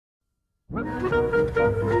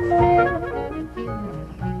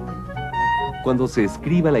Cuando se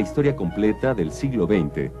escriba la historia completa del siglo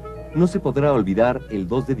XX, no se podrá olvidar el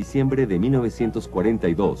 2 de diciembre de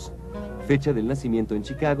 1942, fecha del nacimiento en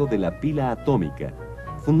Chicago de la pila atómica,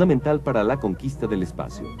 fundamental para la conquista del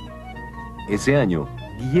espacio. Ese año,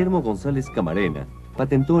 Guillermo González Camarena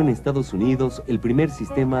patentó en Estados Unidos el primer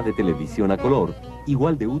sistema de televisión a color,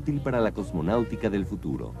 igual de útil para la cosmonáutica del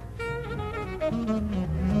futuro.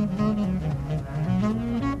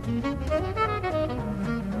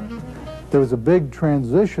 There was a big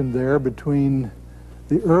transition there between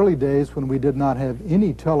the early days when we did not have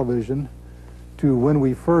any television to when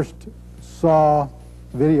we first saw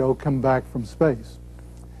video come back from space.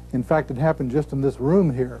 In fact, it happened just in this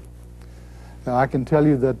room here. I can tell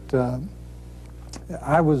you that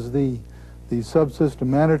I was the subsystem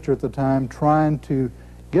manager at the time trying to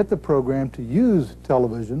get the program to use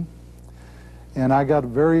television, and I got a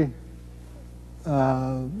very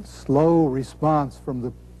slow response from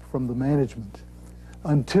the management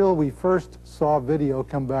until we first saw video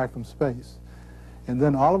come back from space. And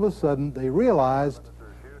then all of a sudden they realized,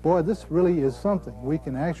 boy, this really is something. We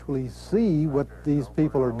can actually see what these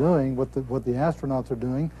people are doing, what the astronauts are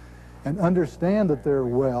doing, and understand that they're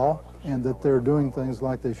well and that they're doing things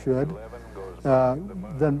like they should,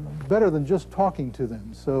 then better than just talking to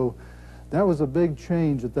them. So that was a big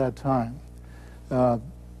change at that time.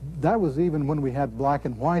 That was even when we had black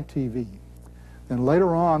and white TV. And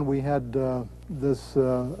later on, we had this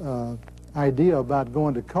idea about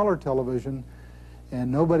going to color television,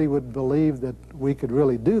 and nobody would believe that we could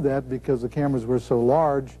really do that because the cameras were so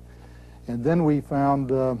large. And then we found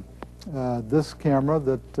this camera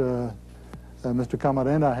that Mr.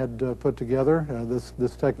 Camarena had put together,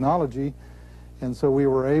 this technology, and so we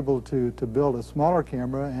were able to build a smaller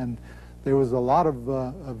camera, and there was a lot of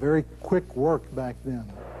very quick work back then.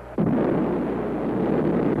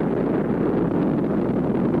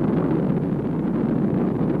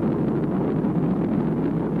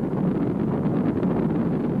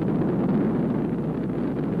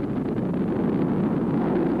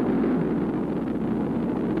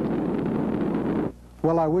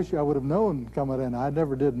 Well, I wish I would have known Camarena. I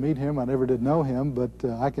never did meet him. I never did know him, but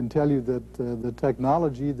I can tell you that the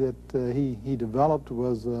technology that he developed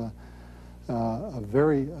was a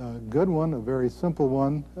very good one, a very simple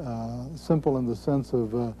one, simple in the sense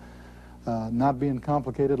of not being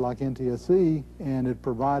complicated like NTSC, and it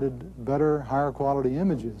provided better, higher quality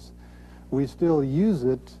images. We still use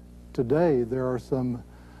it today. There are some,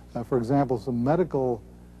 for example, some medical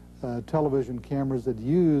television cameras that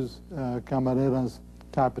use Camarena's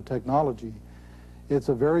type of technology. It's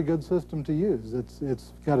a very good system to use.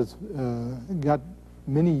 It's got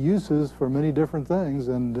many uses for many different things,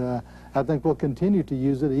 and I think we'll continue to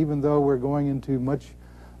use it even though we're going into much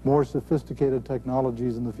more sophisticated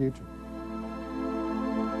technologies in the future.